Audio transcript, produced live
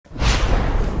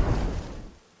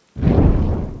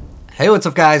Hey, what's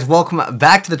up guys? Welcome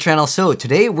back to the channel. So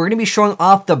today we're going to be showing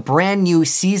off the brand new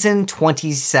Season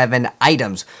 27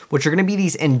 items, which are going to be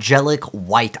these Angelic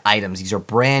white items. These are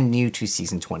brand new to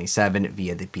Season 27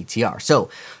 via the PTR.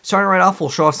 So starting right off, we'll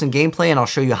show off some gameplay and I'll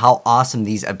show you how awesome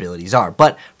these abilities are.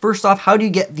 But first off, how do you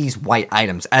get these white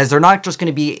items? As they're not just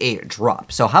going to be a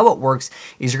drop. So how it works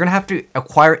is you're going to have to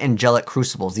acquire Angelic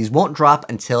Crucibles. These won't drop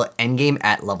until endgame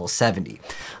at level 70.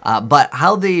 But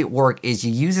how they work is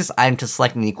you use this item to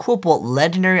select an equipable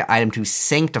legendary item to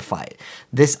sanctify it.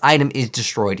 This item is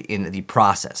destroyed in the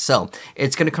process. So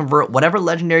it's going to convert whatever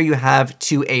legendary you have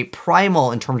to a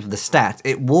primal in terms of the stats.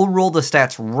 It will roll the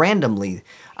stats randomly,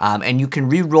 and you can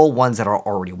re-roll ones that are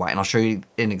already white. And I'll show you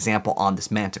an example on this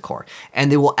Manticore.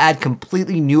 And they will add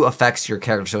completely new effects to your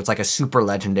character. So it's like a super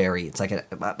legendary. It's like I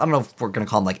don't know if we're going to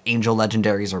call them like angel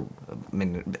legendaries, or I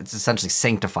mean, it's essentially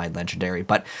sanctified legendary.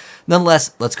 But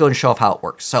nonetheless, let's go and show off how it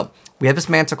works. So we have this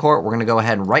Manticore. We're going to go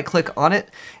ahead and right click on it,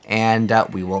 and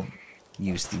we will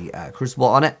use the Crucible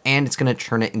on it, and it's going to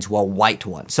turn it into a white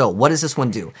one. So what does this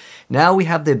one do? Now we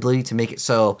have the ability to make it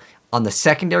so on the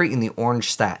secondary in the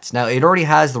orange stats. Now it already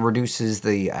has the reduces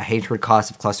the hatred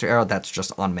cost of cluster arrow. That's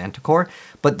just on Manticore.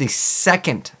 But the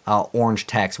second orange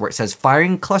text where it says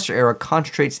firing cluster arrow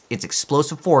concentrates its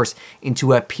explosive force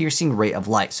into a piercing ray of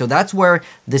light. So that's where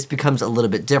this becomes a little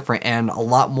bit different, and a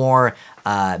lot more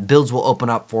builds will open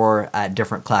up for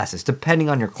different classes, depending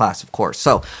on your class, of course.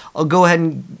 So I'll go ahead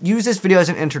and use this video as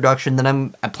an introduction. Then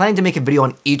I'm planning to make a video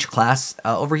on each class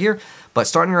over here. But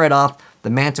starting right off, the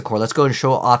Manticore, let's go and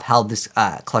show off how this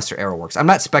cluster arrow works. I'm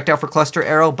not spec'd out for cluster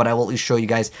arrow, but I will at least show you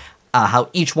guys how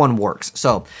each one works.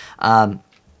 So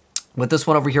with this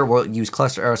one over here, we'll use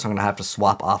cluster arrow. So I'm going to have to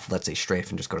swap off, let's say, strafe,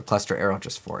 and just go to cluster arrow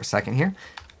just for a second here.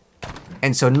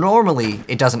 And so normally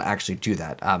it doesn't actually do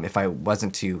that. If I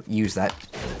wasn't to use that,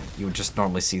 you would just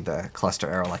normally see the cluster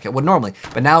arrow like it would normally,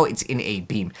 but now it's in a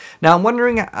beam. Now I'm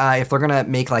wondering if they're gonna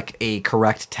make like a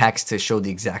correct text to show the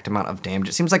exact amount of damage.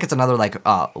 It seems like it's another like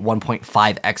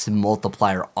 1.5x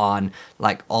multiplier on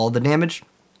like all the damage.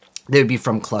 They would be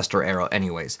from cluster arrow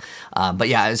anyways. But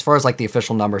yeah, as far as like the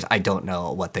official numbers, I don't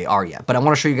know what they are yet, but I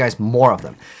want to show you guys more of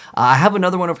them. I have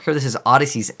another one over here. This is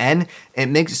Odyssey's End. It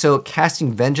makes so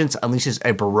casting Vengeance unleashes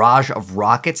a barrage of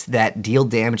rockets that deal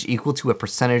damage equal to a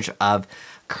percentage of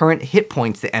current hit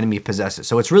points the enemy possesses.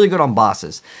 So it's really good on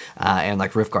bosses and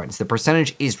like Rift Gardens. The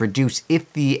percentage is reduced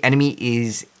if the enemy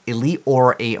is elite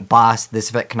or a boss. This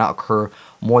effect cannot occur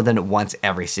more than once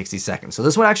every 60 seconds. So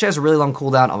this one actually has a really long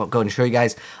cooldown. I'll go ahead and show you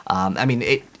guys. I mean,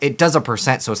 it does a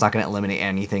percent, so it's not going to eliminate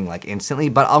anything like instantly,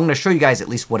 but I'm going to show you guys at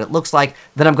least what it looks like.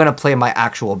 Then I'm going to play my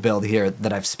actual build here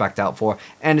that I've spec'd out for,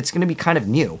 and it's going to be kind of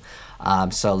new.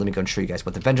 So let me go and show you guys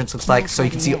what the Vengeance looks like. So you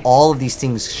can see all of these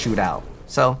things shoot out.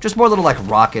 So just more little like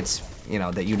rockets, you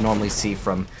know, that you normally see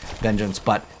from Vengeance,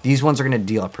 but these ones are going to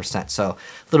deal a percent, so a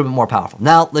little bit more powerful.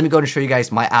 Now let me go and show you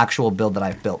guys my actual build that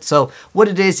I've built. So what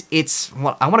it is, it's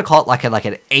what I want to call it like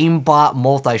an aimbot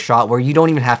multi-shot where you don't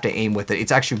even have to aim with it.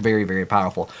 It's actually very, very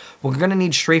powerful. We're going to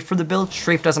need strafe for the build.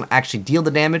 Strafe doesn't actually deal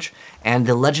the damage, and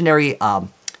the legendary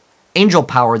angel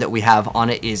power that we have on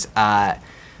it is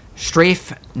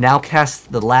strafe now casts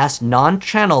the last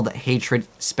non-channeled hatred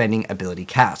spending ability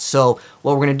cast. So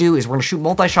what we're going to do is we're going to shoot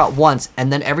multi-shot once,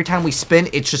 and then every time we spin,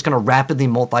 it's just going to rapidly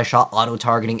multi-shot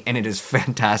auto-targeting, and it is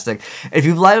fantastic. If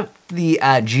you've liked the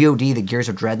GOD, the Gears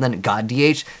of Dreadland God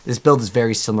DH, this build is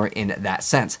very similar in that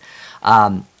sense.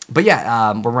 But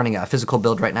yeah, we're running a physical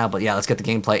build right now, but yeah, let's get the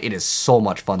gameplay. It is so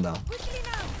much fun though.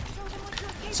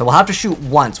 So we'll have to shoot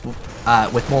once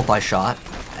with multi-shot,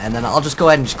 and then I'll just go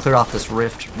ahead and just clear off this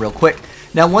rift real quick.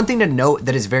 Now, one thing to note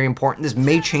that is very important, this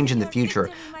may change in the future,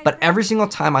 but every single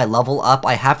time I level up,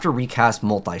 I have to recast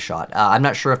multi-shot. I'm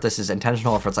not sure if this is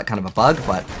intentional or if it's like kind of a bug,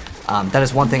 but that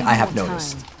is one thing I have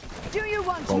noticed.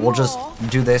 But we'll just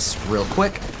do this real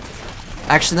quick.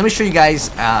 Actually, let me show you guys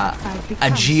a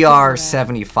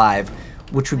GR75,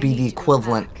 which would be the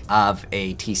equivalent of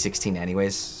a T16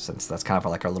 anyways, since that's kind of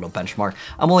like our little benchmark.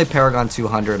 I'm only Paragon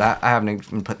 200. I haven't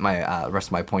even put my rest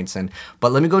of my points in.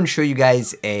 But let me go and show you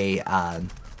guys a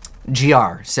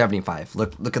GR75.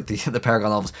 Look at the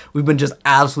Paragon levels. We've been just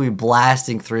absolutely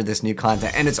blasting through this new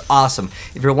content, and it's awesome.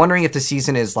 If you're wondering if the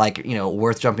season is like, you know,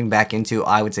 worth jumping back into,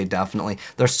 I would say definitely.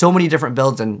 There's so many different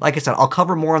builds, and like I said, I'll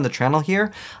cover more on the channel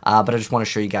here, but I just want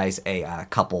to show you guys a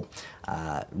couple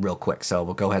real quick. So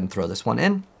we'll go ahead and throw this one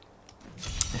in,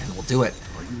 and we'll do it.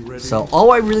 So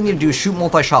all I really need to do is shoot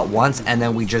multi-shot once, and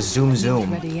then we just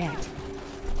zoom.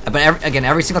 But again,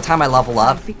 every single time I level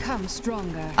up,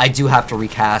 I do have to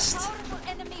recast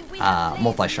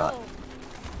multi-shot.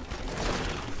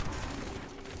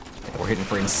 Okay, we're hitting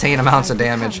for insane amounts of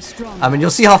damage. I mean, you'll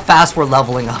see how fast we're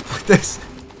leveling up with this.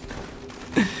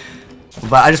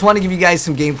 But I just want to give you guys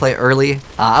some gameplay early.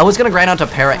 I was going to grind out to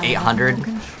Para 800,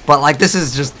 but like this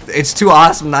is just, it's too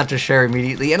awesome not to share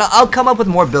immediately. And I'll come up with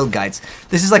more build guides.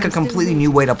 This is like a completely new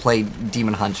way to play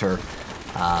Demon Hunter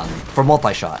for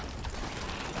multi-shot.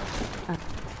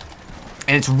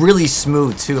 And it's really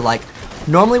smooth too. Like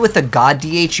normally with the God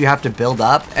DH you have to build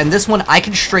up, and this one I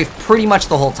can strafe pretty much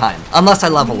the whole time unless I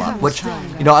level up, which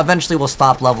you know eventually we'll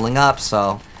stop leveling up,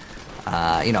 so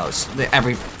you know,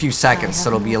 every few seconds, so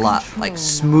it'll be a lot like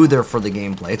smoother for the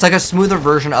gameplay. It's like a smoother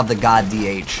version of the God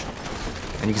DH,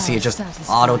 and you can see it just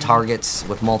auto targets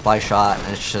with multi-shot,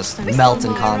 and it's just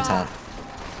melting content.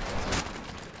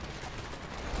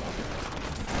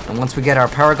 And once we get our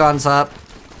paragons up,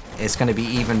 it's going to be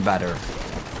even better.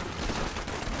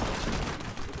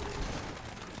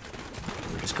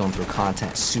 Going through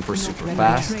content super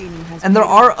fast, and there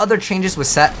are other changes with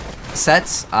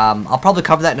sets. I'll probably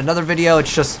cover that in another video.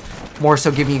 It's just more so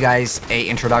giving you guys a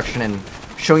introduction and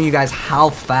showing you guys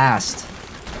how fast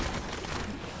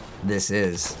this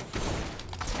is.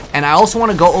 And I also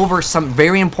want to go over some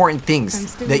very important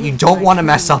things that you don't want to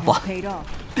mess up on,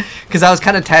 because I was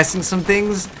kind of testing some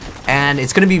things, and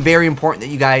it's going to be very important that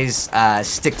you guys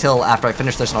stick till after I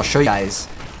finish this, and I'll show you guys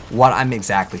what I'm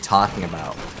exactly talking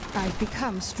about. I've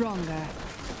become stronger.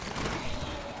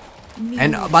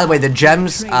 And by the way, the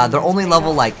gems, they're only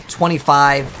level like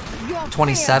 25,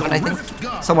 27, I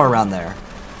think. Somewhere around there.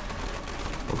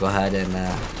 We'll go ahead and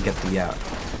get the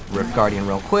Rift Guardian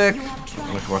real quick.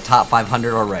 We're top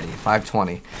 500 already,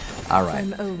 520. Alright.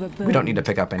 We don't need to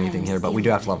pick up anything here, but we do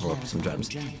have to level up some gems.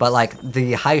 But like,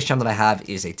 the highest gem that I have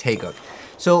is a Takehook.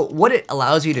 So what it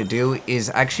allows you to do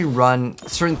is actually run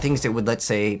certain things that would, let's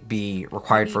say, be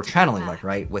required for channeling, like,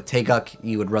 right? With Takehook,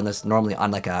 you would run this normally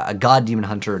on like a God Demon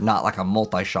Hunter, not like a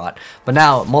multi-shot. But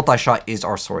now, multi-shot is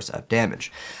our source of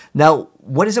damage. Now,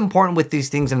 what is important with these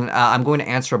things, and I'm going to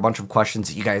answer a bunch of questions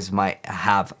that you guys might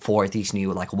have for these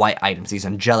new, like, white items, these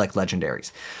angelic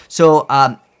legendaries. So,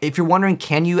 if you're wondering,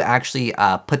 can you actually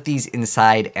put these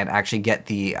inside and actually get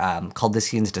the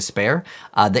Caldician's Despair?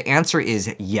 The answer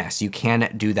is yes, you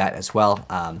can do that as well,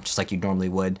 just like you normally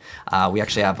would. We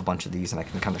actually have a bunch of these, and I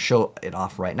can kind of show it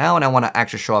off right now, and I want to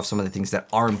actually show off some of the things that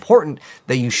are important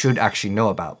that you should actually know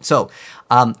about. So,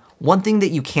 one thing that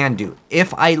you can do,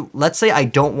 if let's say I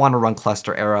don't want to run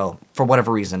Cluster Arrow for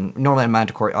whatever reason, normally in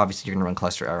Manticore, obviously you're going to run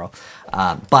Cluster Arrow,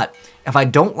 but if I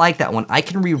don't like that one, I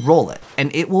can re-roll it,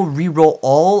 and it will re-roll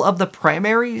all of the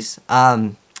primaries.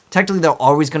 Technically, they're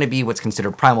always going to be what's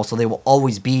considered primal, so they will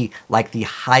always be like the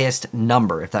highest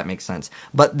number, if that makes sense,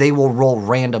 but they will roll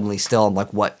randomly still,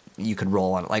 like what you could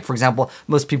roll on it. Like, for example,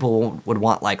 most people would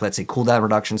want, like, let's say, cooldown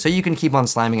reduction, so you can keep on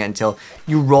slamming it until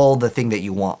you roll the thing that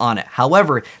you want on it.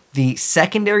 However, the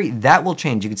secondary, that will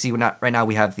change. You can see right now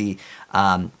we have the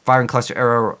Firing Cluster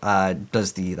Arrow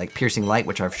does the, like, Piercing Light,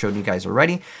 which I've shown you guys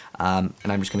already, and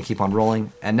I'm just going to keep on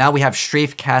rolling. And now we have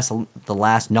Strafe Cast, the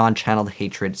last non-channeled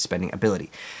hatred spending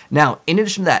ability. Now, in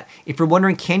addition to that, if you're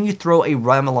wondering, can you throw a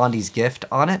Raimelandi's Gift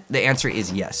on it? The answer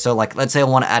is yes. So, like, let's say I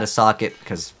want to add a socket,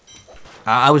 because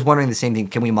I was wondering the same thing,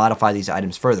 can we modify these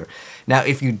items further? Now,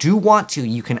 if you do want to,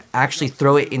 you can actually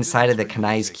throw it inside of the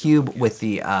Kanai's Cube with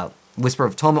the Whisper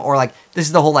of Atonement, or like, this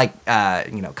is the whole, like,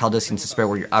 you know, Caldician's Despair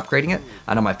where you're upgrading it.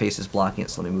 I know my face is blocking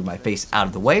it, so let me move my face out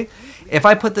of the way. If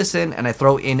I put this in and I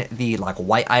throw in the, like,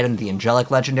 white item, the Angelic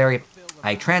Legendary,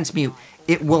 I transmute,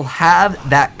 it will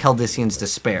have that Caldician's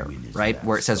Despair, right?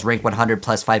 Where it says rank 100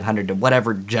 plus 500 to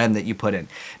whatever gem that you put in.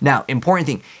 Now, important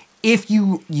thing, if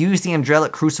you use the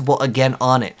Angelic Crucible again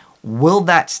on it, will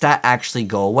that stat actually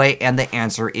go away? And the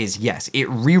answer is yes. It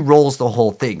re-rolls the whole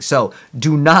thing. So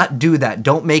do not do that.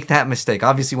 Don't make that mistake.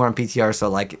 Obviously, we're on PTR, so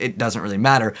like it doesn't really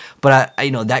matter. But you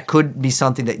know, that could be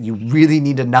something that you really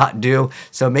need to not do.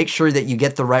 So make sure that you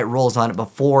get the right rolls on it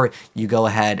before you go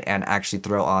ahead and actually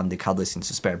throw on the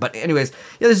Caldician's Despair. But anyways,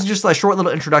 yeah, this is just a short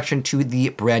little introduction to the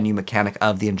brand new mechanic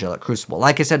of the Angelic Crucible.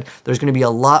 Like I said, there's going to be a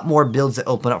lot more builds that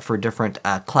open up for different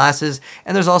classes,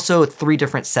 and there's also 3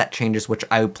 different set changes which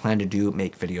I would plan to do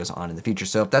make videos on in the future.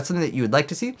 So if that's something that you would like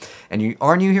to see and you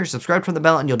are new here, subscribe to the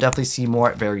bell and you'll definitely see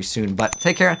more very soon. But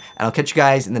take care, and I'll catch you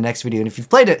guys in the next video. And if you've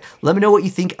played it, let me know what you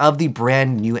think of the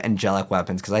brand new angelic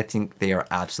weapons, because I think they are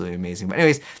absolutely amazing. But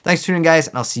anyways, thanks for tuning in, guys,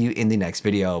 and I'll see you in the next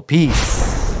video.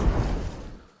 Peace.